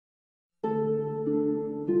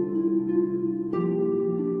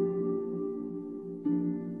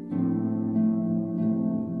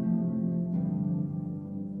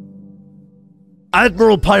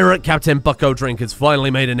Admiral Pirate Captain Bucko Drink has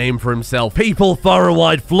finally made a name for himself. People far and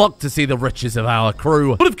wide flock to see the riches of our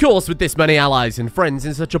crew. But of course, with this many allies and friends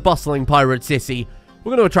in such a bustling pirate city, we're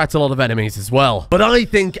going to attract a lot of enemies as well. But I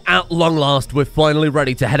think at long last, we're finally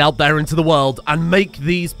ready to head out there into the world and make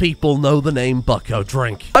these people know the name Bucko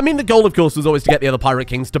Drink. I mean, the goal, of course, was always to get the other pirate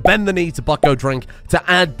kings to bend the knee to Bucko Drink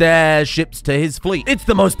to add their ships to his fleet. It's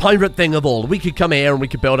the most pirate thing of all. We could come here and we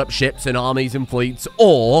could build up ships and armies and fleets,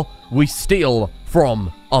 or we steal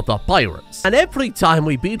from other pirates. And every time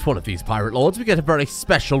we beat one of these pirate lords, we get a very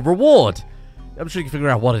special reward. I'm sure you can figure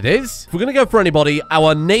out what it is. If we're going to go for anybody,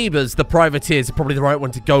 our neighbors, the privateers, are probably the right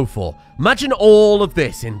one to go for. Imagine all of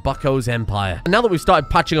this in Bucko's empire. And now that we've started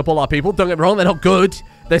patching up all our people, don't get me wrong, they're not good.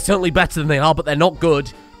 They're certainly better than they are, but they're not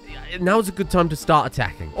good. Now's a good time to start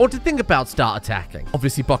attacking. Or to think about start attacking.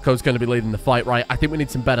 Obviously, Bucko's going to be leading the fight, right? I think we need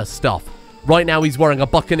some better stuff. Right now, he's wearing a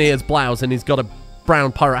buccaneer's blouse, and he's got a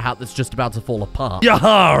brown pirate hat that's just about to fall apart. Yar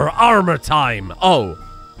Har, armor time! Oh.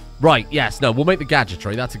 Right, yes, no, we'll make the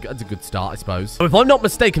gadgetry. That's a good start, I suppose. So if I'm not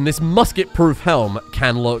mistaken, this musket-proof helm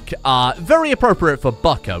can look very appropriate for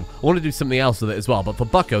Bucko. I want to do something else with it as well, but for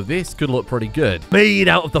Bucko, this could look pretty good. Made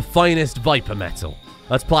out of the finest viper metal.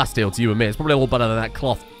 That's plasteel to you and me. It's probably a little better than that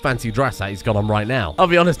cloth fancy dress that he's got on right now. I'll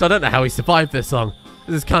be honest, I don't know how he survived this long.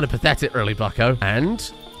 This is kind of pathetic, really, Bucko. And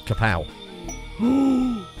kapow.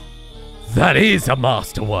 That is a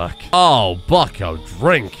masterwork. Oh, Bucko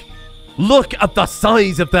Drink. Look at the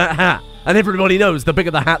size of that hat. And everybody knows the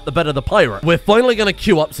bigger the hat, the better the pirate. We're finally going to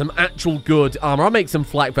queue up some actual good armor. I'll make some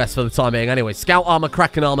flak vests for the time being anyway. Scout armor,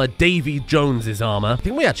 Kraken armor, Davy Jones's armor. I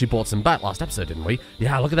think we actually bought some back last episode, didn't we?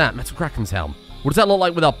 Yeah, look at that. Metal Kraken's helm. What does that look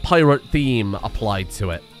like with a pirate theme applied to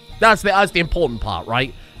it? That's the important part, right?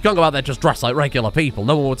 You can't go out there just dressed like regular people.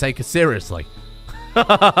 No one will take us seriously.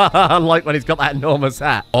 Unlike when he's got that enormous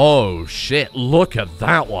hat. Oh, shit. Look at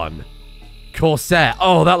that one. Corsair.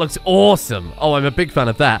 Oh, that looks awesome. Oh, I'm a big fan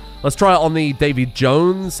of that. Let's try it on the Davy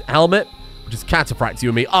Jones helmet, which is cataphract, you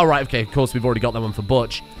and me. All right, okay, of course, we've already got that one for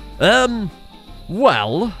Butch.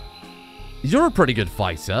 Well, you're a pretty good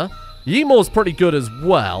fighter. Ymor's pretty good as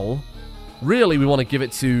well. Really, we want to give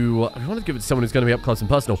it to someone who's going to be up close and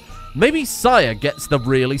personal. Maybe Sire gets the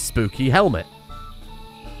really spooky helmet.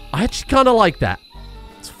 I actually kind of like that.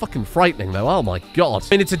 It's fucking frightening, though. Oh, my God. I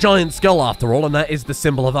mean, it's a giant skull, after all, and that is the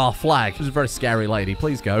symbol of our flag. She's a very scary lady.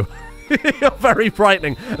 Please go. Very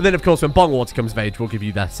frightening. And then, of course, when Bongwater comes of age, we'll give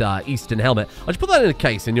you that Eastern helmet. I'll just put that in a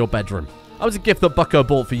case in your bedroom. That was a gift that Bucko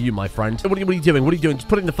bought for you, my friend. What are you doing? What are you doing? Just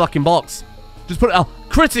put it in the fucking box. Just put it... Oh,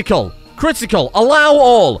 critical. Critical. Allow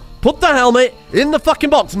all. Put the helmet in the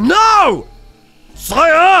fucking box. No!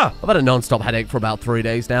 Sire! I've had a non-stop headache for about 3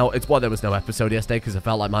 days now. It's why there was no episode yesterday, because I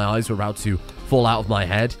felt like my eyes were about to fall out of my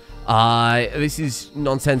head. This is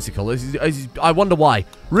nonsensical. I wonder why.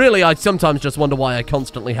 Really, I sometimes just wonder why I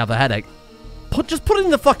constantly have a headache. Just put it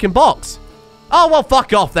in the fucking box. Oh, well,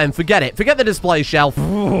 fuck off then. Forget it. Forget the display shelf.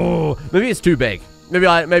 Maybe it's too big.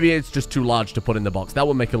 Maybe it's just too large to put in the box. That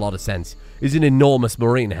would make a lot of sense. It's an enormous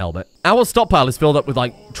marine helmet. Our stockpile is filled up with,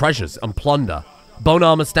 like, treasures and plunder. Bone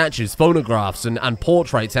armor statues, phonographs, and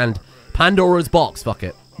portraits, and Pandora's box. Fuck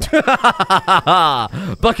it.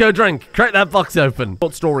 Bucko Drink, crack that box open.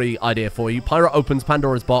 Short story idea for you. Pirate opens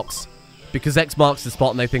Pandora's box because X marks the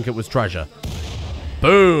spot and they think it was treasure.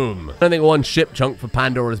 Boom. I don't think one ship chunk for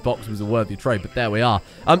Pandora's box was a worthy trade, but there we are.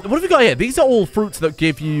 What have we got here? These are all fruits that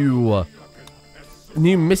give you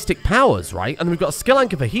new mystic powers, right? And we've got a skill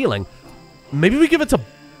anchor for healing. Maybe we give it to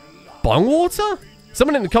Bongwater?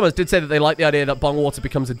 Someone in the comments did say that they like the idea that Bongwater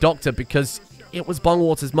becomes a doctor because it was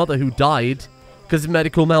Bongwater's mother who died because of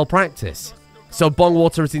medical malpractice. So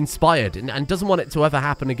Bongwater is inspired and doesn't want it to ever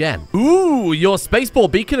happen again. Ooh, your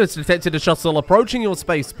spaceport beacon has detected a shuttle approaching your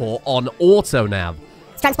spaceport on auto nav.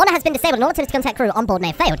 Transponder has been disabled and all attempts to contact crew on board may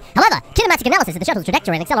have failed. However, kinematic analysis of the shuttle's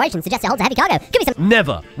trajectory and acceleration suggests it holds a heavy cargo. Could be some...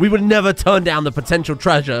 Never. We would never turn down the potential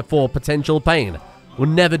treasure for potential pain. We'll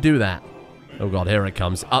never do that. Oh god, here it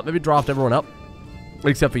comes. Maybe draft everyone up.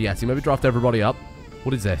 Except for Yeti. Maybe draft everybody up.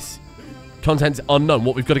 What is this? Contents unknown.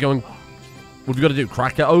 What we've got to go and... What we've got to do?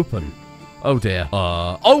 Crack it open. Oh dear.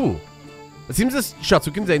 Oh! It seems this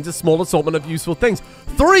shuttle contains a small assortment of useful things.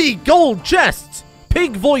 3 gold chests!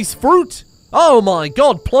 Pig voice fruit! Oh my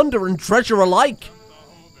god, plunder and treasure alike!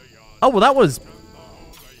 Oh, well that was...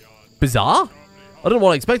 bizarre? I don't know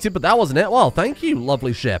what I expected, but that wasn't it. Well, thank you,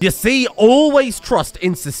 lovely ship. You see, always trust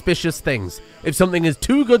in suspicious things. If something is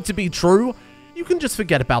too good to be true, you can just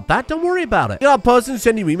forget about that. Don't worry about it. You know, that person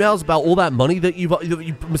sending you emails about all that money that you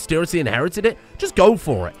mysteriously inherited it, just go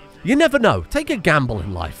for it. You never know. Take a gamble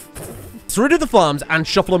in life. Let's rid of the farms and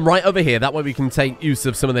shuffle them right over here. That way we can take use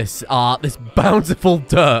of some of this this bountiful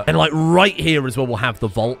dirt. And like right here is where we'll have the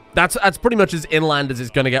vault. That's pretty much as inland as it's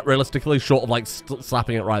going to get realistically, short of like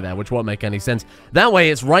slapping it right there, which won't make any sense. That way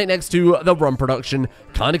it's right next to the rum production,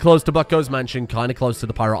 kind of close to Bucko's mansion, kind of close to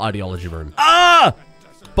the pirate ideology room. Ah!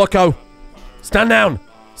 Bucko, stand down.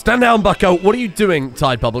 Stand down, Bucko. What are you doing,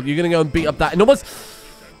 Tide Bubble? You're going to go and beat up that enormous...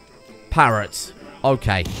 Parrots.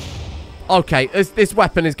 Okay. Okay, this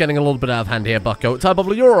weapon is getting a little bit out of hand here, Bucko. Tide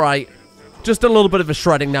Bubble, you're alright. Just a little bit of a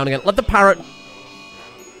shredding now and again. Let the parrot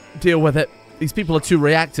deal with it. These people are too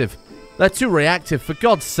reactive. They're too reactive, for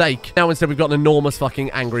God's sake. Now instead we've got an enormous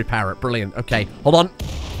fucking angry parrot. Brilliant. Okay, hold on.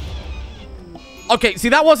 Okay, see,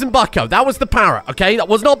 that wasn't Bucko. That was the parrot, okay? That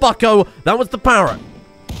was not Bucko. That was the parrot.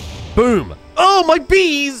 Boom. Oh, my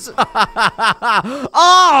bees!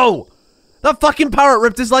 Oh! That fucking parrot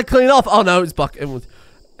ripped his leg clean off. Oh, no, it was Bucko. It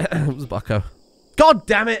was Bucko. God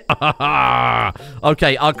damn it.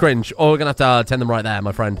 Okay, I'll cringe. Oh, we're going to have to tend them right there,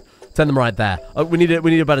 my friend. Tend them right there. We need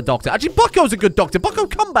a better doctor. Actually, Bucko's a good doctor. Bucko,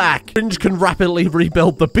 come back. Cringe can rapidly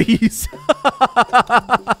rebuild the bees.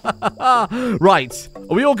 Right.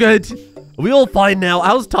 Are we all good? Are we all fine now?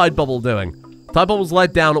 How's Tide Bubble doing? Tide Bubble's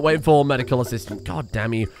led down, waiting for medical assistant. God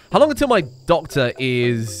damn you. How long until my doctor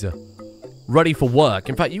is ready for work?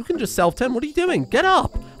 In fact, you can just self-tend. What are you doing? Get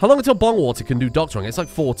up. How long until Bongwater can do doctoring? It's like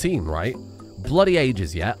 14, right? Bloody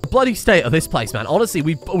ages, yeah. The bloody state of this place, man. Honestly,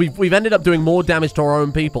 we've ended up doing more damage to our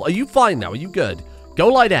own people. Are you fine now? Are you good? Go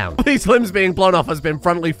lie down. These limbs being blown off has been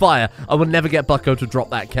friendly fire. I will never get Bucko to drop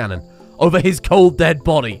that cannon over his cold, dead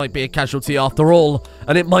body. Might be a casualty after all,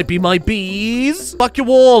 and it might be my bees. Fuck your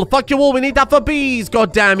wall. Fuck your wall. We need that for bees.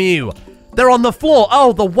 God damn you. They're on the floor.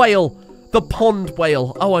 Oh, the whale. The pond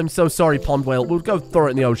whale. Oh, I'm so sorry, pond whale. We'll go throw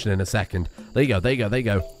it in the ocean in a second. There you go. There you go. There you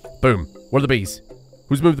go. Boom. What are the bees?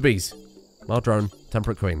 Who's moved the bees? Mardrone,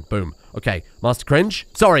 Temperate Queen. Boom. Okay, Master Cringe.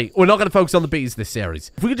 Sorry, we're not going to focus on the bees this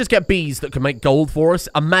series. If we could just get bees that can make gold for us,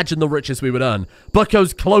 imagine the riches we would earn.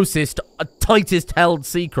 Bucko's closest, tightest held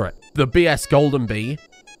secret. The BS Golden Bee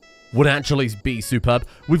would actually be superb.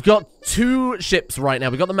 We've got 2 ships right now.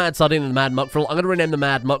 We've got the Mad Sardine and the Mad Muckfrill. I'm going to rename the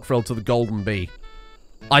Mad Muckfrill to the Golden Bee.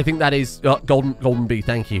 I think that is Golden Bee,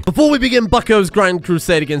 thank you. Before we begin Bucko's grand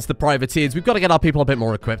crusade against the privateers, we've got to get our people a bit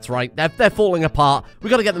more equipped, right? They're falling apart.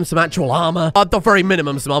 We've got to get them some actual armor. At the very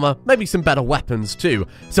minimum, some armor. Maybe some better weapons, too.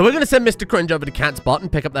 So we're going to send Mr. Cringe over to Cat's Butt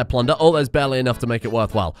and pick up their plunder. Oh, there's barely enough to make it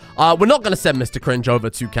worthwhile. We're not going to send Mr. Cringe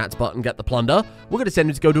over to Cat's Butt and get the plunder. We're going to send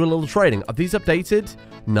him to go do a little trading. Are these updated?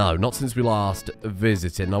 No, not since we last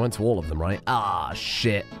visited. And I went to all of them, right? Ah,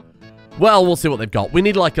 shit. Well, we'll see what they've got. We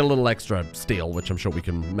need, like, a little extra steel, which I'm sure we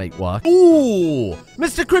can make work. Ooh!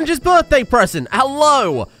 Mr. Cringe's birthday present!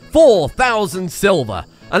 Hello! 4,000 silver.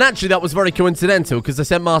 And actually, that was very coincidental, because I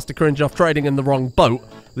sent Master Cringe off trading in the wrong boat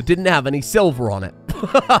that didn't have any silver on it.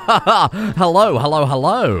 Hello, hello,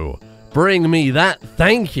 hello. Bring me that.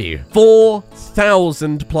 Thank you.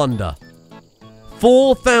 4,000 plunder.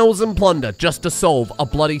 4,000 plunder just to solve a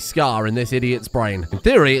bloody scar in this idiot's brain. In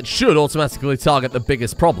theory, it should automatically target the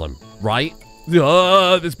biggest problem, right?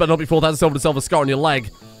 This better not be 4,000 silver to solve a scar on your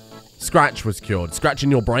leg. Scratch was cured. Scratch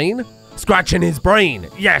in your brain? Scratch in his brain.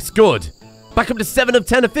 Yes, good. Back up to 7 of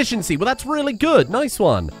 10 efficiency. Well, that's really good. Nice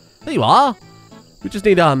one. There you are. We just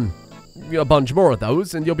need a bunch more of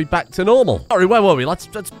those, and you'll be back to normal. Sorry, where were we? Let's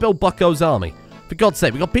build Bucko's army. For God's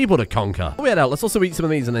sake, we got people to conquer. Before we head out, let's also eat some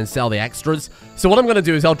of these and then sell the extras. So what I'm going to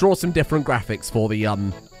do is I'll draw some different graphics for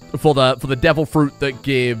the devil fruit that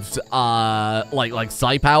gives like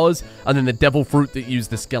psi powers, and then the devil fruit that use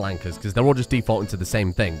the skill anchors, because they're all just defaulting to the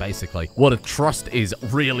same thing basically. Word of Trust is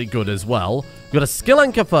really good as well. We've got a skill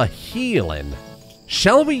anchor for healing.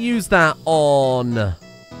 Shall we use that on?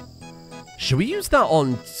 Should we use that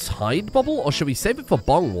on Tide Bubble, or should we save it for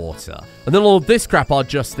Bongwater? And then all of this crap are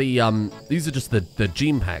just the, these are just the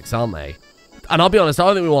gene packs, aren't they? And I'll be honest, I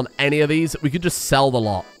don't think we want any of these. We could just sell the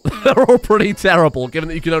lot. They're all pretty terrible, given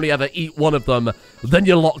that you can only ever eat one of them, then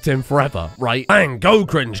you're locked in forever, right? Bang, go,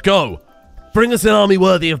 Cringe, go! Bring us an army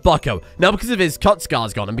worthy of Bucko. Now, because of his cut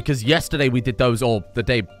scars gone, and because yesterday we did those, or the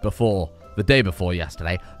day before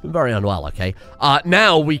yesterday, I'm very unwell, okay?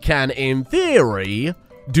 Now we can, in theory,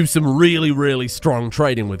 do some really, really strong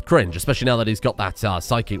trading with Cringe, especially now that he's got that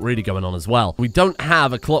psychic really going on as well. We don't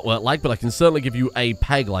have a clockwork leg, but I can certainly give you a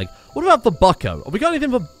peg leg. What about for Bucko? Have we got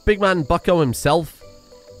anything for big man Bucko himself?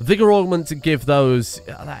 Vigor augment to give those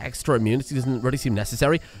that extra immunity doesn't really seem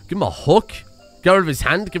necessary. Give him a hook. Get rid of his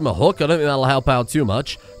hand. Give him a hook. I don't think that'll help out too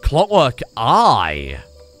much. Clockwork eye.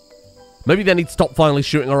 Maybe they need to stop finally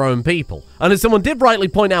shooting our own people. And as someone did rightly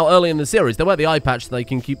point out early in the series, they wear the eye patch so they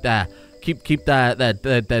can keep their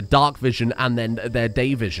dark vision and then their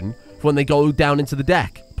day vision for when they go down into the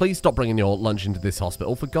deck. Please stop bringing your lunch into this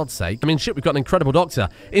hospital, for God's sake. I mean, shit, we've got an incredible doctor.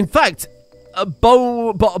 In fact,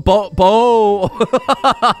 Bo.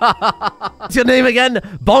 What's your name again?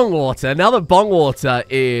 Bongwater. Now that Bongwater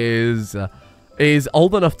is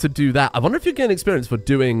old enough to do that, I wonder if you gain experience for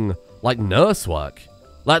doing, like, nurse work.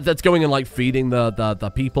 Like, that's going and, like, feeding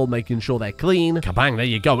the people, making sure they're clean. Kabang, there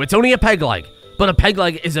you go. It's only a peg leg. But a peg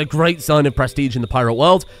leg is a great sign of prestige in the pirate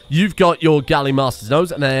world. You've got your galley master's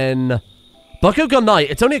nose, and then Bucko got knight.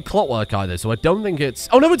 It's only a clockwork either, so I don't think it's...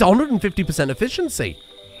 Oh, no, it's 150% efficiency.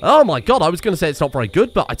 Oh, my God. I was going to say it's not very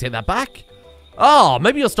good, but I take that back. Oh,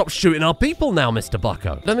 maybe you'll stop shooting our people now, Mr.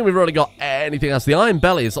 Bucko. I don't think we've really got anything else. The iron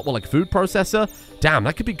belly is like a food processor. Damn,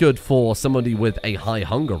 that could be good for somebody with a high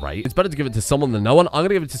hunger rate. It's better to give it to someone than no one. I'm going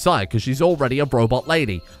to give it to Saya because she's already a robot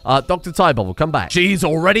lady. Dr. Tybubble, come back. She's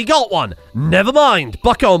already got one. Never mind.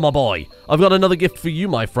 Bucko, my boy. I've got another gift for you,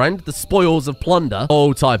 my friend. The spoils of plunder.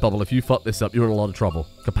 Oh, Tybubble, if you fuck this up, you're in a lot of trouble.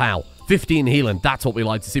 Kapow. 15 healing. That's what we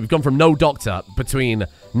like to see. We've gone from no doctor between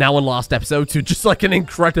now and last episode to just like an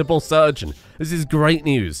incredible surgeon. This is great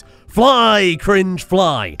news. Fly, cringe,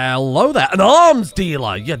 fly. Hello there. An arms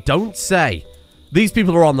dealer. You don't say. These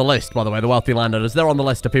people are on the list, by the way, the wealthy landowners. They're on the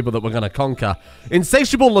list of people that we're going to conquer.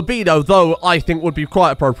 Insatiable libido, though, I think would be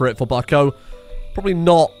quite appropriate for Bucko. Probably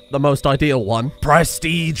not the most ideal one.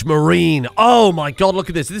 Prestige Marine. Oh, my God, look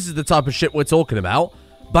at this. This is the type of shit we're talking about.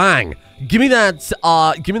 Bang. Give me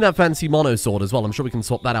that fancy mono sword as well. I'm sure we can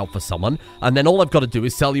swap that out for someone. And then all I've got to do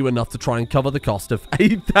is sell you enough to try and cover the cost of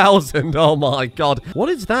 8,000. Oh, my God. What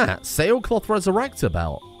is that? Sailcloth Resurrector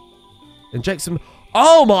belt. Inject some...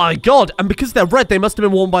 Oh, my God. And because they're red, they must have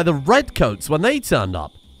been worn by the Redcoats when they turned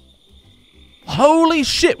up. Holy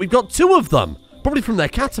shit. We've got 2 of them. Probably from their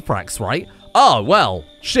cataphracts, right? Oh, well,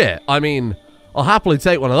 shit. I mean... I'll happily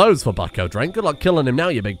take one of those for Bucko Drink. Good luck killing him now,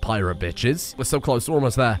 you big pirate bitches. We're so close. We're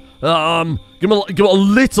almost there. Give him a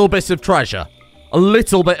little bit of treasure. A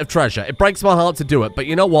little bit of treasure. It breaks my heart to do it, but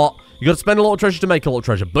you know what? You got to spend a lot of treasure to make a lot of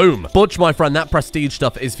treasure. Boom. Butch, my friend, that prestige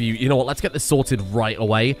stuff is for you. You know what? Let's get this sorted right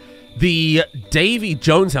away. The Davy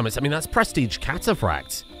Jones helmets. I mean, that's prestige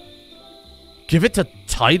cataphract. Give it to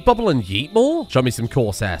Tidebubble and Yeetmore? Show me some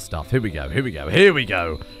Corsair stuff. Here we go. Here we go. Here we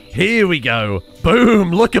go. Here we go.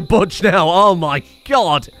 Boom. Look at Butch now. Oh, my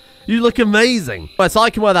God. You look amazing. Right, so I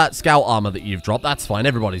can wear that scout armor that you've dropped. That's fine.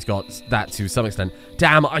 Everybody's got that to some extent.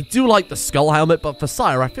 Damn, I do like the skull helmet, but for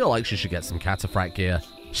Sire, I feel like she should get some cataphract gear.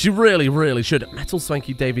 She really, really should. Metal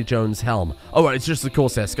Swanky Davy Jones helm. Oh, right, it's just the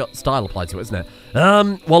Corsair style applied to it, isn't it?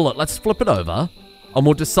 Well, look, let's flip it over, and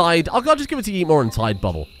we'll decide. I'll just give it to Yeetmore and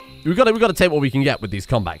Tidebubble. We've got to take what we can get with these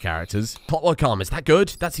combat characters. Clockwork Arm, is that good?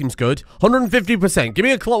 That seems good. 150%. Give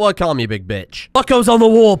me a Clockwork Arm, you big bitch. Bucko's on the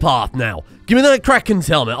warpath now. Give me that Kraken's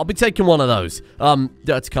helmet. I'll be taking one of those.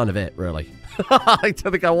 That's kind of it, really. I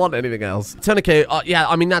don't think I want anything else. Tourniquet, yeah,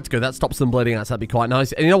 I mean, that's good. That stops them bleeding out, so that'd be quite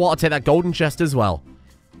nice. And you know what? I'll take that golden chest as well.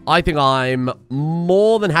 I think I'm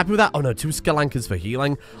more than happy with that. Oh, no, 2 skull anchors for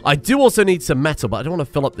healing. I do also need some metal, but I don't want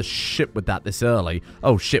to fill up the ship with that this early.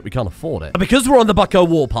 Oh, shit, we can't afford it. Because we're on the Bucko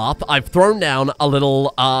warpath, I've thrown down a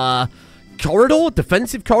little, corridor,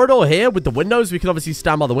 defensive corridor here with the windows. We can obviously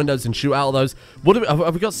stand by the windows and shoot out of those. What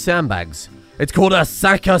have we got? Sandbags. It's called a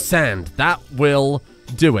sack of sand. That will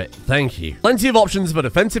do it. Thank you. Plenty of options for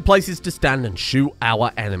defensive places to stand and shoot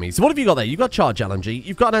our enemies. So what have you got there? You've got charge LMG.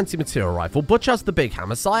 You've got an anti-material rifle. Butch has the big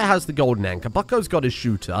hammer. Sire has the golden anchor. Bucko's got his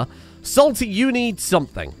shooter. Salty, you need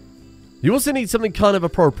something. You also need something kind of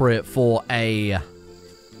appropriate for a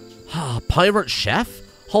pirate chef.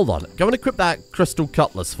 Hold on. Go and equip that crystal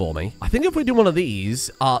cutlass for me. I think if we do one of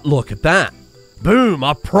these, look at that. Boom,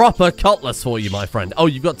 a proper cutlass for you, my friend. Oh,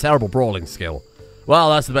 you've got terrible brawling skill.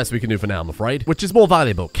 Well, that's the best we can do for now, I'm afraid. Which is more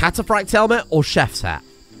valuable, cataphract helmet or chef's hat?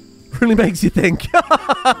 Really makes you think.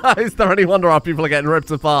 Is there any wonder our people are getting ripped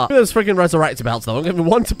apart? Those freaking resurrector belts, though. I'm giving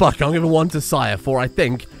one to Bucko, I'm giving one to Sire for, I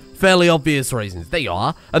think, fairly obvious reasons. There you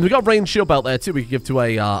are. And we've got range shield belt there, too, we can give to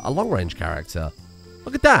a long-range character.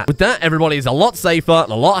 Look at that. With that, everybody is a lot safer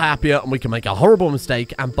and a lot happier, and we can make a horrible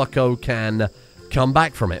mistake, and Bucko can come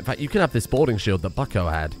back from it. In fact, you can have this boarding shield that Bucko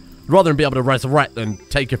had. Rather than be able to resurrect than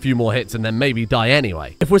take a few more hits and then maybe die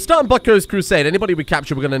anyway. If we're starting Bucko's crusade, anybody we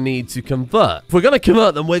capture, we're going to need to convert. If we're going to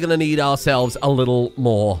convert them, we're going to need ourselves a little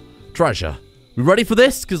more treasure. We ready for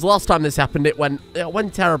this? Because last time this happened, it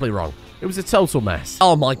went terribly wrong. It was a total mess.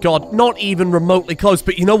 Oh my God, not even remotely close.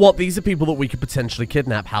 But you know what? These are people that we could potentially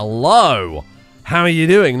kidnap. Hello. How are you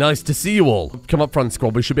doing? Nice to see you all. Come up front,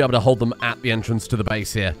 squad. We should be able to hold them at the entrance to the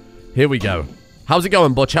base here. Here we go. How's it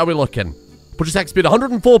going, Butch? How are we looking? Butch's attack speed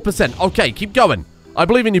 104%. Okay, keep going. I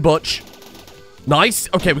believe in you, Butch. Nice.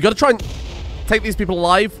 Okay, we got to try and take these people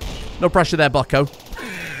alive. No pressure there, Bucko.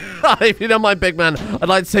 If you don't mind, big man, I'd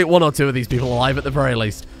like to take one or two of these people alive at the very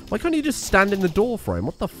least. Why can't you just stand in the door frame?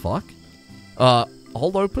 What the fuck?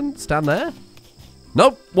 Hold open? Stand there?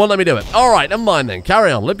 Nope, won't let me do it. All right, never mind then.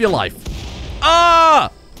 Carry on, live your life. Ah!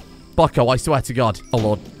 Bucko, I swear to God. Oh,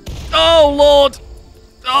 Lord. Oh, Lord!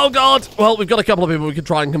 Oh, God! Well, we've got a couple of people we could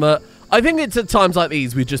try and convert. I think it's at times like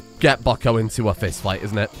these we just get Bucko into a fist fight,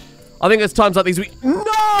 isn't it? I think it's times like these we...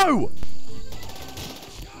 No!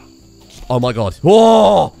 Oh, my God.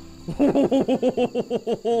 Whoa!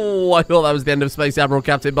 I thought that was the end of Space Admiral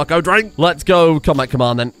Captain Bucko Drink. Let's go Combat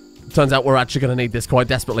Command, then. Turns out we're actually going to need this quite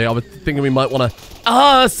desperately. I was thinking we might want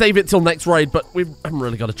to save it till next raid, but we haven't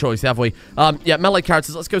really got a choice, have we? Yeah, melee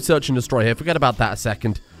characters. Let's go search and destroy here. Forget about that a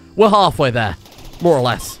second. We're halfway there, more or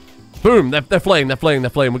less. Boom, they're fleeing, they're fleeing, they're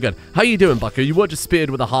fleeing. We're good. How you doing, Bucko? You were just speared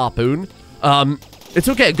with a harpoon. It's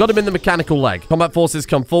okay. Got him in the mechanical leg. Combat forces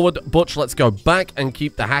come forward. Butch, let's go back and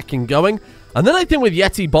keep the hacking going. And then I think with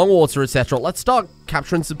Yeti, Bongwater, etc., let's start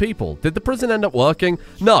capturing some people. Did the prison end up working?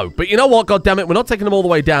 No. But you know what? God damn it, we're not taking them all the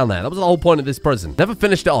way down there. That was the whole point of this prison. Never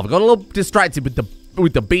finished it off. I got a little distracted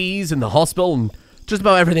with the bees and the hospital and just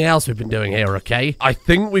about everything else we've been doing here, okay? I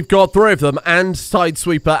think we've got 3 of them, and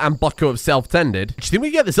Sidesweeper and Bucko have self-tended. I think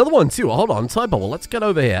we get this other one too. Hold on, Tide Bubble. Let's get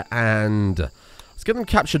over here and let's get them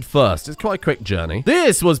captured first. It's quite a quick journey.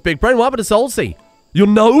 This was Big Brain. What happened to Solsey? Your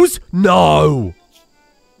nose? No!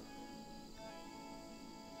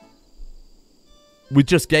 We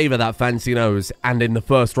just gave her that fancy nose, and in the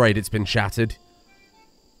first raid, it's been shattered.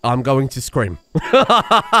 I'm going to scream. Just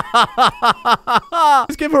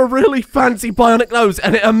give her a really fancy bionic nose,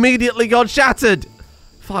 and it immediately got shattered.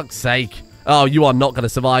 Fuck's sake. Oh, you are not going to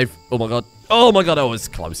survive. Oh, my God. Oh, my God. Oh, it was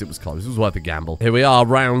close. It was close. It was worth a gamble. Here we are,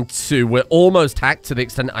 round 2. We're almost hacked to the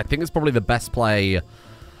extent I think it's probably the best play.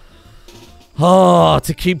 Oh,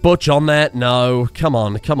 to keep Butch on there? No. Come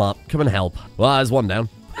on. Come up. Come and help. Well, there's one down.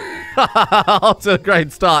 Off to a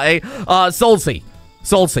great start, eh? Solsey.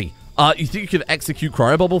 You think you could execute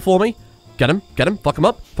Cryo Bubble for me? Get him. Fuck him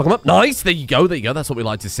up. Nice. There you go. That's what we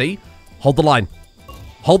like to see. Hold the line.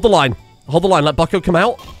 Let Bucko come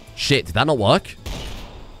out. Shit, did that not work?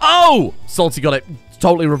 Oh! Salty got it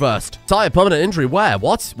totally reversed. Tire permanent injury. Where?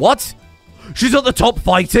 What? She's at the top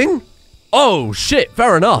fighting? Oh, shit.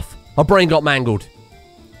 Fair enough. Her brain got mangled.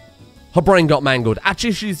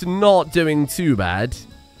 Actually, she's not doing too bad.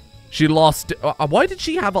 She lost... why did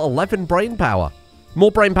she have 11 brain power? More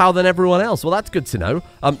brain power than everyone else. Well, that's good to know.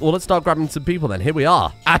 Well, let's start grabbing some people then. Here we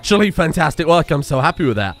are. Actually, fantastic work. I'm so happy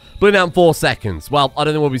with that. Blew down 4 seconds. Well, I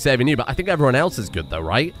don't think we'll be saving you, but I think everyone else is good, though,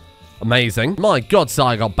 right? Amazing. My God,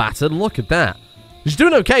 Sai got battered. Look at that. She's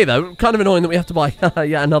doing okay, though. Kind of annoying that we have to buy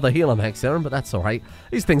yeah, another healer mech serum, but that's all right.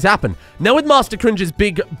 These things happen. Now with Master Cringe's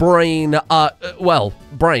big brain,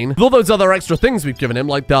 brain, with all those other extra things we've given him,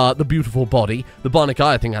 like the beautiful body, the Bionic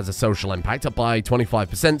Eye, I think, has a social impact, up by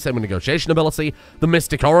 25%, same with negotiation ability, the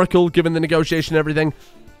Mystic Oracle, given the negotiation and everything,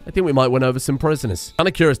 I think we might win over some prisoners. Kind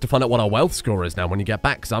of curious to find out what our wealth score is now when you get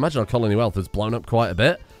back, because I imagine our colony wealth has blown up quite a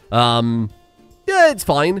bit. Yeah, it's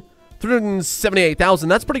fine. 378,000,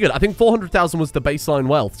 that's pretty good. I think 400,000 was the baseline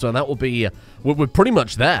wealth, so that will be, we're pretty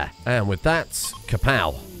much there. And with that,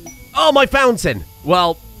 kapow. Oh, my fountain!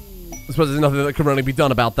 Well, I suppose there's nothing that can really be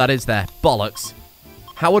done about that, is there? Bollocks.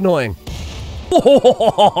 How annoying.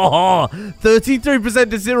 33%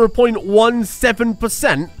 to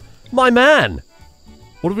 0.17%? My man!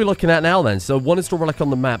 What are we looking at now, then? So, 1 is still relic on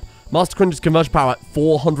the map. Master Cringe's conversion power at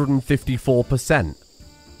 454%.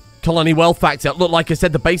 Colony wealth factor. Look, like I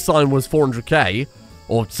said, the baseline was 400k,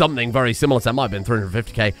 or something very similar to that. Might have been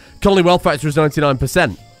 350k. Colony wealth factor is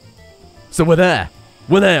 99%. So we're there.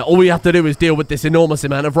 All we have to do is deal with this enormous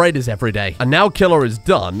amount of raiders every day. And now Killer is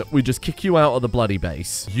done. We just kick you out of the bloody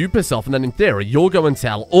base. You piss off, and then in theory, you'll go and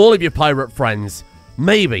tell all of your pirate friends,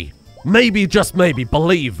 maybe, just maybe,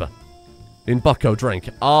 believe in Bucko Drink.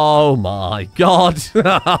 Oh my God.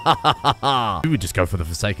 We would just go for the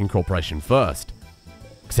Forsaken Corporation first.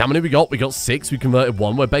 How many we got? We got 6. We converted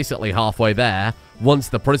 1. We're basically halfway there once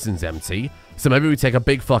the prison's empty. So maybe we take a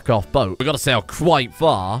big fuck off boat. We've got to sail quite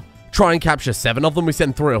far. Try and capture 7 of them. We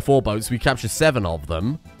send 3 or 4 boats. We capture 7 of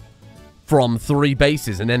them from 3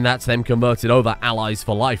 bases. And then that's them converted over. Allies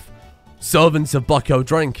for life. Servants of Bucko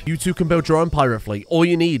Drink. You two can build your own pirate fleet. All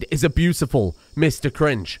you need is a beautiful Mr.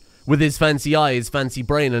 Cringe. With his fancy eye, his fancy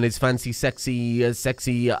brain, and his fancy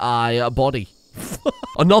sexy eye body.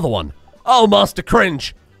 Another one. Oh, Master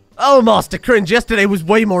Cringe. Oh, Master Cringe, yesterday was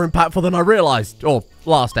way more impactful than I realized. Or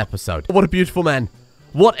last episode. What a beautiful man.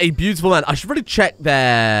 What a beautiful man. I should really check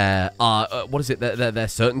their, what is it, their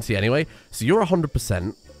certainty anyway. So you're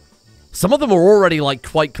 100%. Some of them are already, like,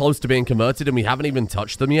 quite close to being converted, and we haven't even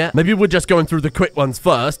touched them yet. Maybe we're just going through the quick ones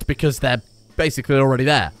first, because they're basically already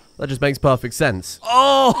there. That just makes perfect sense.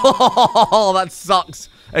 Oh, that sucks.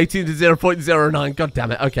 18 to 0.09. God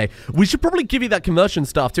damn it. Okay. We should probably give you that conversion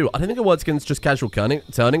staff, too. I don't think it works against just casual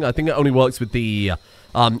turning. I think it only works with the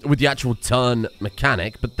actual turn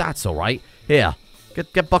mechanic, but that's all right. Here.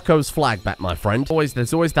 Get Bucko's flag back, my friend.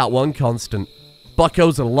 There's always that one constant.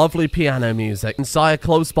 Bucko's a lovely piano music, and Sire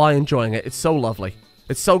close by enjoying it. It's so lovely.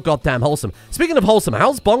 It's so goddamn wholesome. Speaking of wholesome,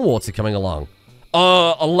 how's Bongwater coming along?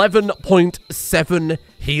 11.7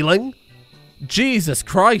 healing? Jesus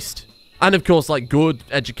Christ. And of course, like, good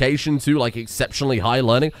education too, like, exceptionally high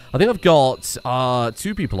learning. I think I've got,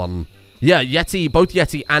 2 people on... Yeah, both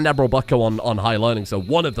Yeti and Admiral Bucko on high learning, so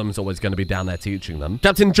one of them is always going to be down there teaching them.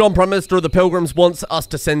 Captain John, Prime Minister of the Pilgrims, wants us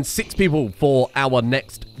to send 6 people for our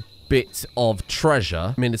next bit of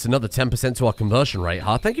treasure. I mean, it's another 10% to our conversion rate,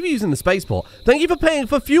 huh? Thank you for using the spaceport. Thank you for paying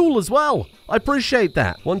for fuel as well. I appreciate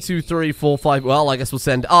that. 1, 2, 3, 4, 5. Well, I guess we'll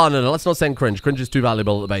send... Oh, no, let's not send Cringe. Cringe is too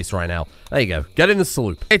valuable at the base right now. There you go. Get in the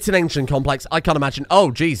sloop. It's an ancient complex. I can't imagine...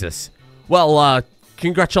 Oh, Jesus. Well,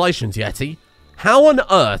 congratulations, Yeti. How on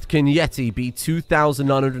earth can Yeti be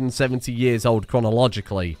 2,970 years old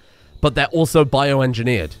chronologically, but they're also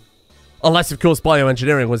bioengineered? Unless, of course,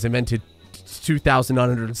 bioengineering was invented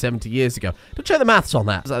 2,970 years ago. To check the maths on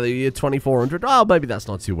that. Is that the year 2400? Oh, maybe that's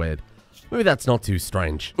not too weird. Maybe that's not too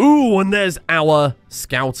strange. Ooh, and there's our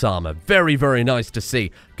scout armor. Very, very nice to see.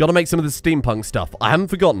 Gotta make some of the steampunk stuff. I haven't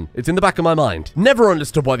forgotten. It's in the back of my mind. Never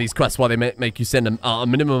understood why these quests, why they make you send a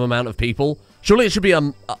minimum amount of people. Surely it should be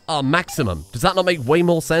a maximum. Does that not make way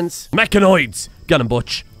more sense? Mechanoids! Get him,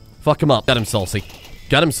 Butch. Fuck him up. Get him, Salty.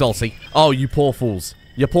 Get him, Salty. Oh, you poor fools.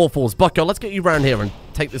 You poor fools. Bucko, let's get you round here and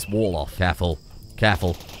take this wall off. Careful.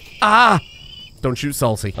 Careful. Ah! Don't shoot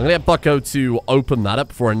Salty. I'm gonna get Bucko to open that up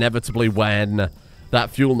before inevitably when that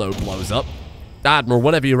fuel node blows up. Admiral,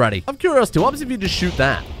 whenever you're ready. I'm curious too. What happens if you just shoot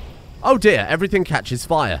that? Oh dear, everything catches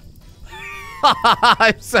fire.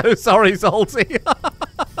 I'm so sorry, Salty.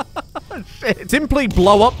 Shit. Simply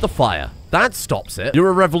blow up the fire. That stops it. You're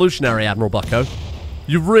a revolutionary, Admiral Bucko.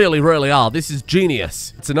 You really, really are. This is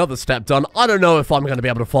genius. It's another step done. I don't know if I'm going to be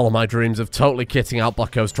able to follow my dreams of totally kitting out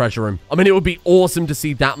Bucko's treasure room. I mean, it would be awesome to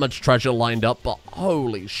see that much treasure lined up, but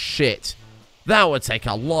holy shit. That would take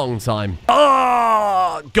a long time.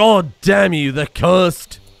 Ah! God damn you, the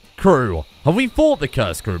cursed crew. Have we fought the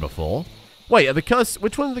cursed crew before? Wait, are the cursed...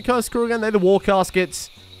 Which one are the cursed crew again? They're the war caskets?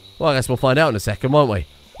 Well, I guess we'll find out in a second, won't we?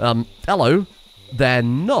 Hello? They're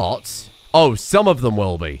not? Oh, some of them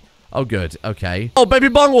will be. Oh, good. Okay. Oh, baby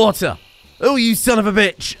Bongwater! Oh, you son of a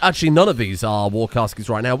bitch! Actually, none of these are war caskets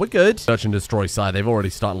right now. We're good. Search and destroy side. They've already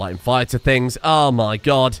started lighting fire to things. Oh, my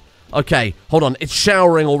God. Okay, hold on. It's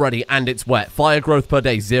showering already, and it's wet. Fire growth per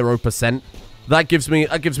day, 0%. That gives me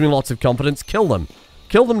lots of confidence. Kill them.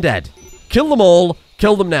 Kill them dead. Kill them all.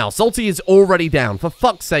 Kill them now. Salty is already down. For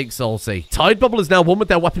fuck's sake, Salty. Tide Bubble is now one with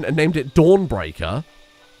their weapon and named it Dawnbreaker.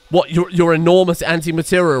 What, your enormous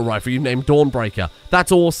anti-material rifle you named Dawnbreaker.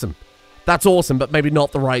 That's awesome. That's awesome, but maybe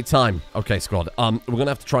not the right time. Okay, squad. We're going to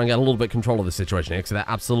have to try and get a little bit of control of the situation here, because they're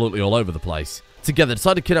absolutely all over the place. Together,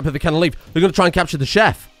 decide to kidnap if they can leave. They're going to try and capture the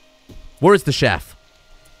chef. Where is the chef?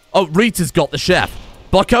 Oh, Rita's got the chef.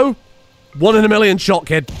 Bucko? 1 in a million shot,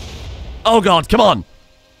 kid. Oh, God, come on.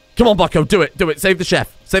 Come on, Bucko, do it. Do it. Save the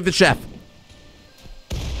chef. Save the chef.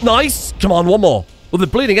 Nice. Come on, one more. Well, they're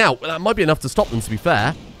bleeding out. That might be enough to stop them, to be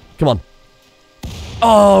fair. Come on.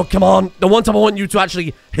 Oh, come on. The one time I want you to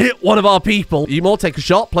actually hit one of our people. Emor, take a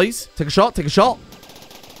shot, please. Take a shot. Take a shot.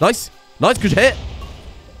 Nice. Nice. Good hit.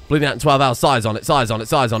 Bleeding out in 12 hours. Size on it. Size on it.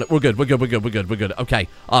 Size on it. We're good. We're good. We're good. We're good. We're good. Okay.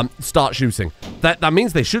 Start shooting. That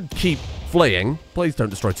means they should keep fleeing. Please don't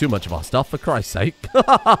destroy too much of our stuff, for Christ's sake.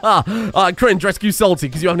 Cringe, rescue Salty,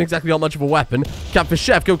 because you haven't exactly got much of a weapon. Catfish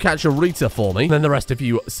Chef, go catch a Rita for me. Then the rest of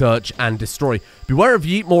you search and destroy. Beware of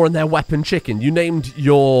Yeetmore and their weapon chicken. You named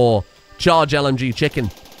your charge LMG chicken.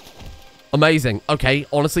 Amazing. Okay,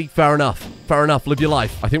 honestly, fair enough. Fair enough. Live your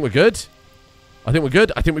life. I think we're good. I think we're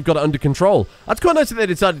good. I think we've got it under control. That's quite nice that they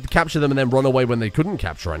decided to capture them and then run away when they couldn't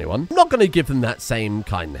capture anyone. I'm not going to give them that same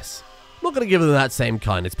kindness. I'm not going to give them that same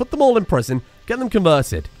kindness. Put them all in prison. Get them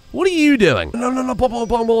converted. What are you doing? No.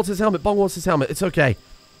 Bongwater's helmet. Bongwater's helmet. It's okay.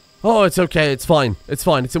 Oh, it's okay. It's fine. It's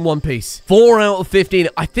fine. It's in one piece. 4 out of 15.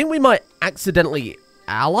 I think we might accidentally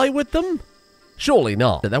ally with them. Surely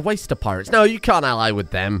not. They're waster pirates. No, you can't ally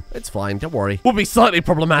with them. It's fine. Don't worry. Would be slightly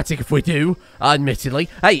problematic if we do, admittedly.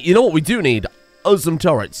 Hey, you know what we do need? Oh, some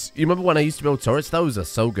turrets. You remember when I used to build turrets? Those are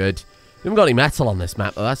so good. We haven't got any metal on this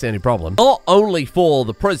map, though. That's the only problem. Not only for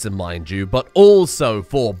the prison, mind you, but also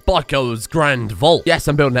for Bucko's Grand Vault. Yes,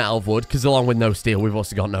 I'm building it out of wood, because along with no steel, we've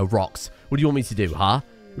also got no rocks. What do you want me to do, huh?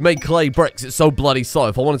 We made clay bricks. It's so bloody slow.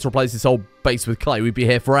 If I wanted to replace this whole base with clay, we'd be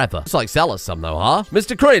here forever. It's like sell us some, though, huh?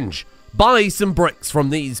 Mr. Cringe, buy some bricks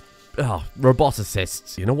from these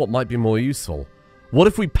roboticists. You know what might be more useful? What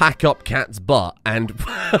if we pack up Cat's butt and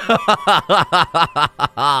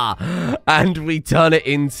and we turn it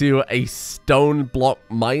into a stone block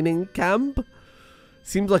mining camp?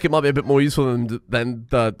 Seems like it might be a bit more useful than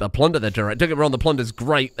the plunder they're generating. Don't get me wrong, the plunder's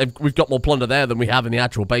great. We've got more plunder there than we have in the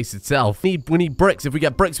actual base itself. We need bricks. If we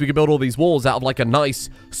get bricks, we can build all these walls out of like a nice,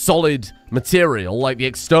 solid material, like the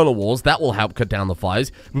external walls. That will help cut down the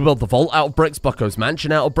fires. We build the vault out of bricks, Bucko's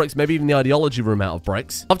mansion out of bricks, maybe even the ideology room out of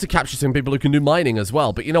bricks. I'd love to capture some people who can do mining as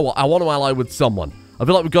well, but you know what? I want to ally with someone. I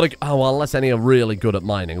feel like we've got to... Oh, well, unless any are really good at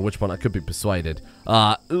mining, at which point I could be persuaded.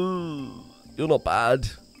 Ooh, you're not bad.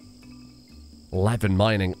 11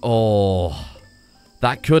 mining. Oh,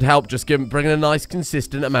 that could help just bring in a nice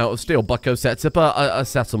consistent amount of steel. Bucko sets up a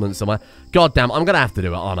settlement somewhere. God damn, I'm going to have to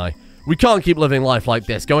do it, aren't I? We can't keep living life like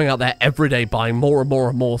this, going out there every day buying more and more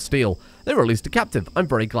and more steel. They released a captive. I'm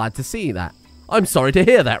very glad to see that. I'm sorry to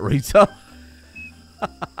hear that, Rita.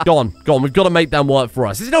 Go on. We've got to make them work for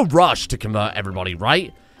us. There's no rush to convert everybody,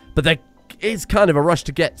 right? But there is kind of a rush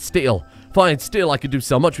to get steel. Fine, steel, I could do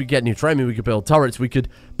so much. We could get new training. We could build turrets. We could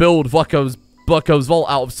build Bucko's vault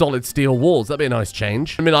out of solid steel walls. That'd be a nice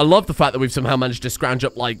change. I mean, I love the fact that we've somehow managed to scrounge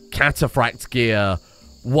up, like, cataphract gear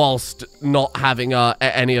whilst not having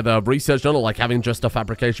any of the research done, or, like, having just a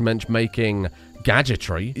fabrication bench making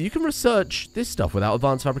gadgetry. You can research this stuff without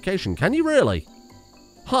advanced fabrication. Can you really?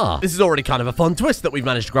 Huh. This is already kind of a fun twist that we've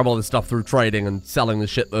managed to grab all this stuff through trading and selling the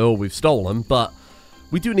shit that we've stolen, but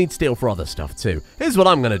we do need steel for other stuff, too. Here's what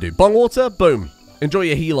I'm going to do. Bong water, boom. Enjoy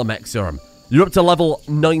your healer mech serum. You're up to level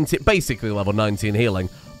 19, basically level 19 healing.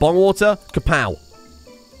 Bong water, kapow.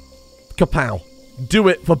 Kapow. Do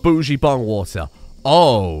it for bougie bong water.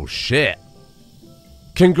 Oh, shit.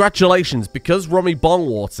 Congratulations, because Rummy Bong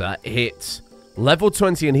Water hit level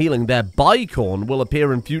 20 in healing, their bicorn will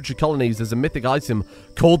appear in future colonies as a mythic item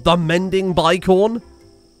called the Mending Bicorn.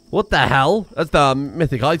 What the hell? That's the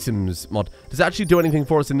mythic items mod. Does it actually do anything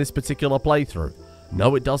for us in this particular playthrough?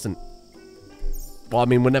 No, it doesn't. Well, I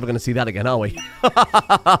mean, we're never going to see that again, are we?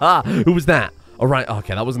 Who was that? All right,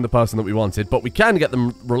 okay, that wasn't the person that we wanted, but we can get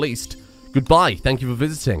them released. Goodbye, thank you for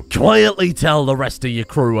visiting. Quietly tell the rest of your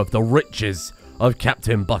crew of the riches of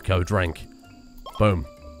Captain Bucko Drink. Boom.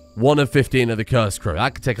 1 of 15 of the cursed crew.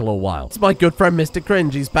 That could take a little while. It's my good friend Mr.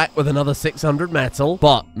 Cringe. He's back with another 600 metal.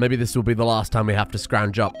 But maybe this will be the last time we have to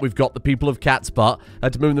scrounge up. We've got the people of Cat's Butt.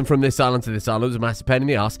 Had to move them from this island to this island. It was a massive pain in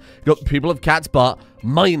the ass. Got the people of Cat's Butt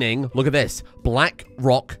mining. Look at this. Black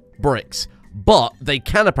rock bricks. But they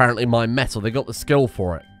can apparently mine metal. They got the skill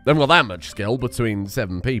for it. They haven't got that much skill between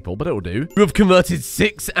 7 people, but it'll do. We've converted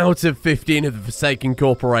 6 out of 15 of the Forsaken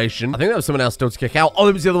Corporation. I think there was someone else still to kick out. Oh,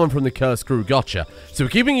 it was the other one from the Cursed Crew. Gotcha. So we're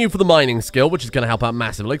keeping you for the mining skill, which is going to help out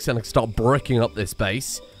massively, because I can start bricking up this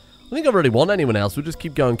base. I think I really want anyone else. We'll just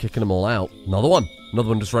keep going, kicking them all out. Another one. Another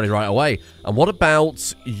one just ready right away. And what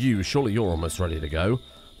about you? Surely you're almost ready to go.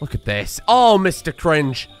 Look at this. Oh, Mr.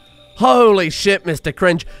 Cringe. Holy shit, Mr.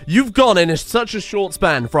 Cringe. You've gone in such a short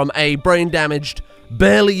span from a brain-damaged,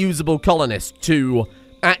 barely usable colonist to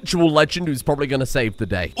actual legend who's probably going to save the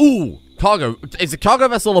day. Ooh, cargo. Is a cargo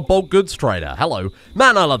vessel a bulk goods trader? Hello.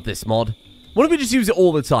 Man, I love this mod. What if we just use it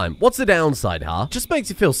all the time? What's the downside, huh? Just makes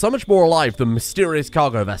it feel so much more alive than mysterious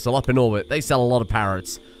cargo vessel up in orbit. They sell a lot of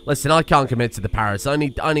parrots. Listen, I can't commit to the parrots. I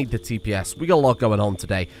need the TPS. We got a lot going on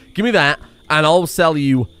today. Give me that, and I'll sell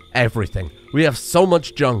you everything. We have so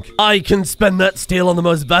much junk. I can spend that steel on the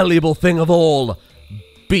most valuable thing of all.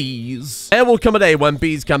 Bees. There will come a day when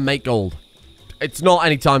bees can make gold. It's not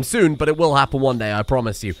anytime soon, but it will happen one day, I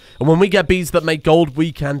promise you. And when we get bees that make gold,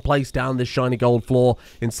 we can place down this shiny gold floor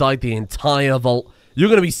inside the entire vault. You're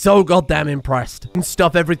going to be so goddamn impressed. And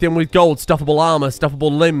stuff everything with gold, stuffable armor,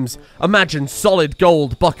 stuffable limbs. Imagine solid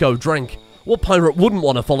gold Bucko Drink. What pirate wouldn't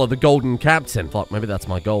want to follow the golden captain? Fuck, maybe that's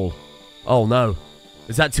my goal. Oh no.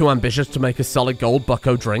 Is that too ambitious to make a solid gold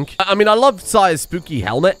Bucko Drink? I mean, I love Sire's spooky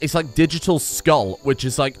helmet. It's like digital skull, which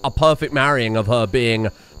is like a perfect marrying of her being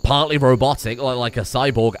partly robotic, like a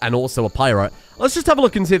cyborg, and also a pirate. Let's just have a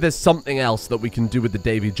look and see if there's something else that we can do with the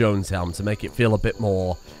Davy Jones helm to make it feel a bit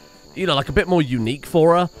more, you know, like a bit more unique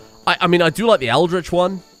for her. I mean, I do like the Eldritch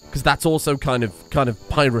one, because that's also kind of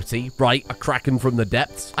piratey, right? A kraken from the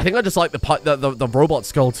depths. I think I just like the robot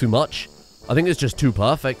skull too much. I think it's just too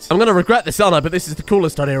perfect. I'm going to regret this, aren't I? But this is the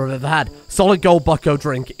coolest idea I've ever had. Solid gold Bucko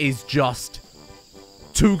Drink is just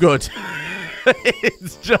too good.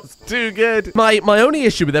 It's just too good. My only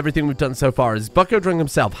issue with everything we've done so far is Bucko Drink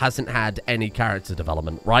himself hasn't had any character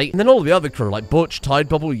development, right? And then all the other crew, like Butch, Tide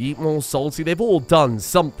Bubble, Yeetmore, Salty, they've all done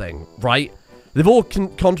something, right? They've all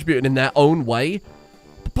contributed in their own way.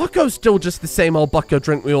 But Bucko's still just the same old Bucko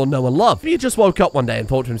Drink we all know and love. He just woke up one day and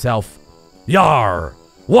thought to himself, Yar,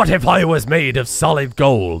 what if I was made of solid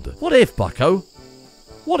gold? What if, Bucko?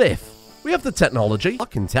 What if? We have the technology.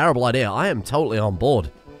 Fucking terrible idea. I am totally on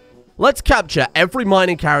board. Let's capture every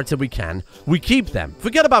mining character we can. We keep them.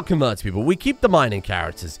 Forget about convert people. We keep the mining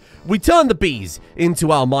characters. We turn the bees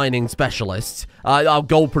into our mining specialists, our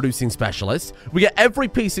gold-producing specialists. We get every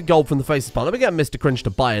piece of gold from the face of the pond. Let me get Mr. Cringe to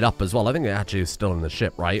buy it up as well. I think it actually is still in the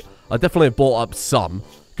ship, right? I definitely have bought up some.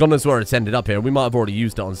 God knows where it's ended up here. We might have already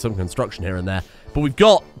used it on some construction here and there. But we've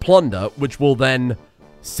got plunder, which will then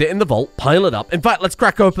sit in the vault, pile it up. In fact, let's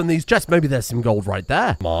crack open these chests. Maybe there's some gold right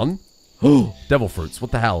there. Come on. Devil fruits.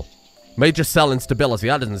 What the hell? Major cell instability.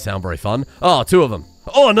 That doesn't sound very fun. Oh, 2 of them.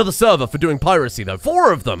 Oh, another server for doing piracy, though.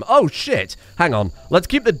 4 of them. Oh, shit. Hang on. Let's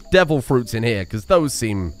keep the devil fruits in here, because those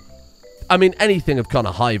seem... I mean, anything of kind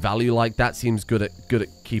of high value like that seems good at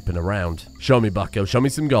keeping around. Show me, Bucko. Show me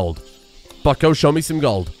some gold. Bucko, show me some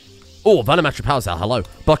gold. Oh, Vanometric power cell. Hello.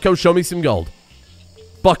 Bucko, show me some gold.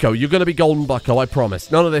 Bucko, you're going to be golden, Bucko. I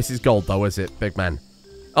promise. None of this is gold, though, is it, big man?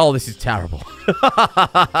 Oh, this is terrible.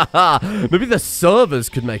 Maybe the servers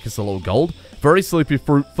could make us a little gold. Very sleepy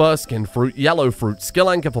fruit, fur skin fruit, yellow fruit, skill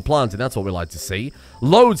anchor for planting. That's what we like to see.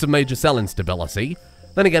 Loads of major cell instability.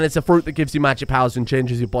 Then again, it's a fruit that gives you magic powers and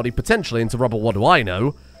changes your body potentially into rubber. What do I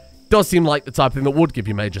know? Does seem like the type of thing that would give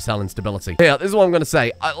you major cell instability. Yeah, this is what I'm going to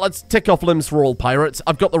say. Let's tick off limbs for all pirates.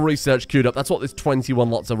 I've got the research queued up. That's what this 21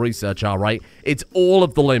 lots of research are, right? It's all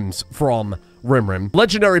of the limbs from Rimworld.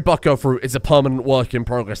 Legendary Bucko fruit is a permanent work in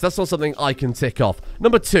progress. That's not something I can tick off.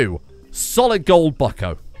 Number 2, solid gold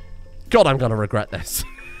Bucko. God, I'm going to regret this.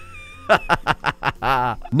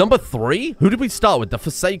 Number 3, who did we start with? The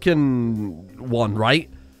Forsaken one, right?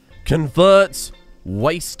 Convert,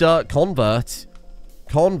 waster, convert,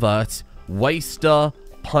 waster,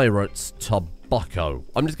 pirates to Bucko.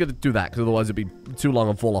 I'm just going to do that because otherwise it'd be too long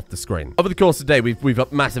and fall off the screen. Over the course of the day,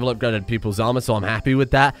 we've massively upgraded people's armor, so I'm happy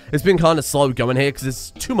with that. It's been kind of slow going here because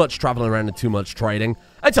there's too much traveling around and too much trading.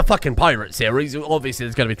 It's a fucking pirate series. Obviously,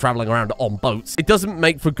 there's going to be traveling around on boats. It doesn't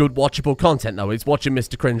make for good watchable content, though. It's watching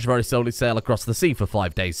Mr. Cringe very slowly sail across the sea for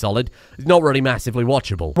 5 days solid. It's not really massively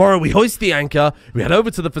watchable. Tomorrow, we hoist the anchor, we head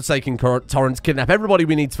over to the Forsaken Torrents, kidnap everybody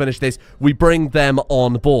we need to finish this, we bring them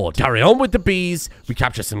on board. Carry on with the bees, we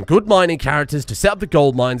capture some good mining characters to set up the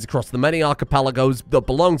gold mines across the many archipelagos that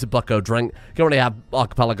belong to Bucko Drink. You can already have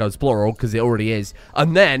archipelagos plural, because it already is.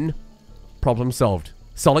 And then, problem solved.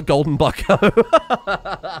 Solid golden Bucko.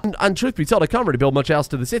 and truth be told, I can't really build much else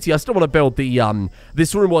to the city. I still want to build the,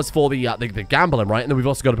 this room was for the gambling, right? And then we've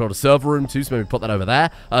also got to build a server room too, so maybe put that over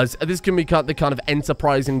there. This can be the kind of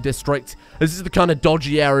enterprising district. This is the kind of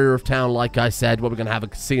dodgy area of town, like I said, where we're going to have a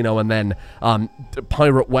casino and then,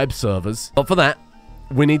 pirate web servers. But for that,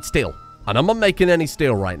 we need steel. And I'm not making any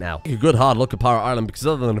steel right now. Take a good hard look at Pirate Island, because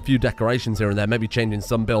other than a few decorations here and there, maybe changing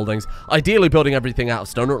some buildings, ideally building everything out of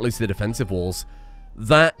stone, or at least the defensive walls,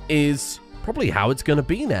 that is probably how it's going to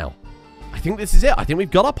be now. I think this is it. I think we've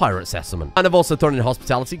got our pirate settlement. And I've also thrown in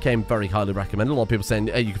hospitality. Came very highly recommended. A lot of people saying,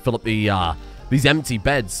 hey, you can fill up the these empty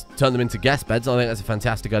beds, turn them into guest beds. I think that's a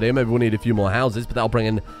fantastic idea. Maybe we'll need a few more houses, but that'll bring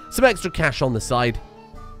in some extra cash on the side.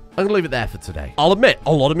 I'm going to leave it there for today. I'll admit,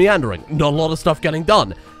 a lot of meandering. Not a lot of stuff getting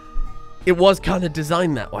done. It was kind of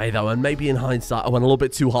designed that way, though, and maybe in hindsight, I went a little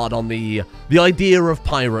bit too hard on the idea of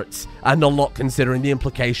pirates, and a lot considering the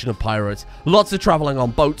implication of pirates. Lots of traveling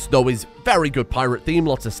on boats, though, is very good pirate theme.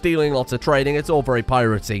 Lots of stealing, lots of trading. It's all very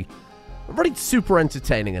piratey. Really super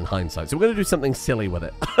entertaining in hindsight, so we're going to do something silly with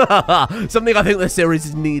it. Something I think this series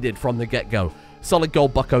is needed from the get-go. Solid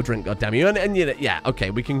gold Bucko Drink, goddammit you. And you know, yeah, okay,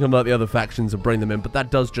 we can convert the other factions and bring them in, but that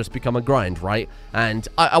does just become a grind, right? And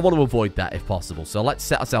I want to avoid that if possible. So let's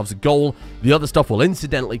set ourselves a goal. The other stuff will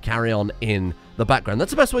incidentally carry on in the background. That's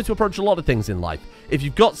the best way to approach a lot of things in life. If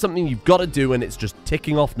you've got something you've got to do and it's just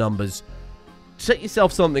ticking off numbers, set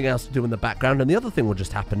yourself something else to do in the background, and the other thing will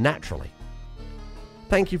just happen naturally.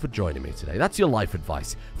 Thank you for joining me today. That's your life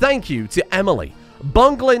advice. Thank you to Emily,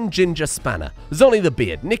 Bunglin Ginger Spanner, Zonny the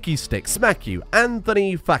Beard, Nicky Stick, Smack You,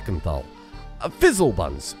 Anthony Fackenthal, Fizzle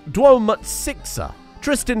Buns, Dwomut Sixer,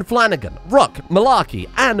 Tristan Flanagan, Ruck, Malarkey,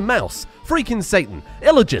 Ann Mouse, Freaking Satan,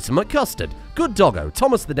 Illegitimate Custard, Good Doggo,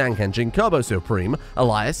 Thomas the Dank Engine, Kerbo Supreme,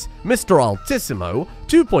 Elias, Mr. Altissimo,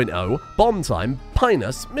 2.0, Bomb Time,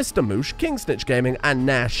 Pinus, Mr. Moosh, King Snitch Gaming, and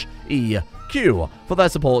Nash EQ for their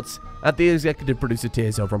supports at the executive producer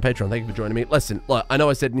tiers over on Patreon. Thank you for joining me. Listen, look, I know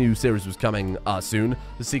I said new series was coming soon.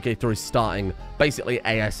 The CK3 is starting basically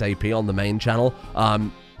ASAP on the main channel.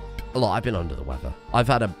 Look, I've been under the weather. I've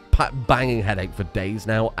had a banging headache for days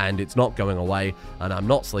now, and it's not going away, and I'm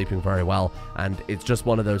not sleeping very well, and it's just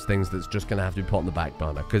one of those things that's just going to have to be put on the back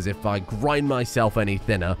burner, because if I grind myself any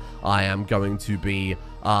thinner, I am going to be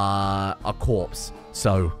a corpse.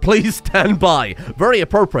 So please stand by. Very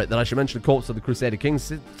appropriate that I should mention the corpse of the Crusader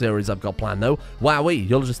Kings series I've got planned, though. Wowee,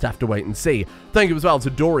 you'll just have to wait and see. Thank you as well to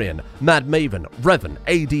Dorian, Mad Maven, Revan,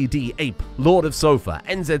 ADD Ape, Lord of Sofa,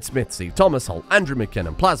 NZ Smithy, Thomas Holt, Andrew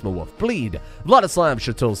McKinnon, Plasma Wolf, Bleed, Vladislav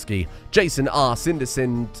Shatulski, Jason R,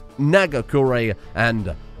 Cindercint, Nagakure,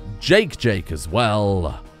 and Jake as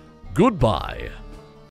well. Goodbye.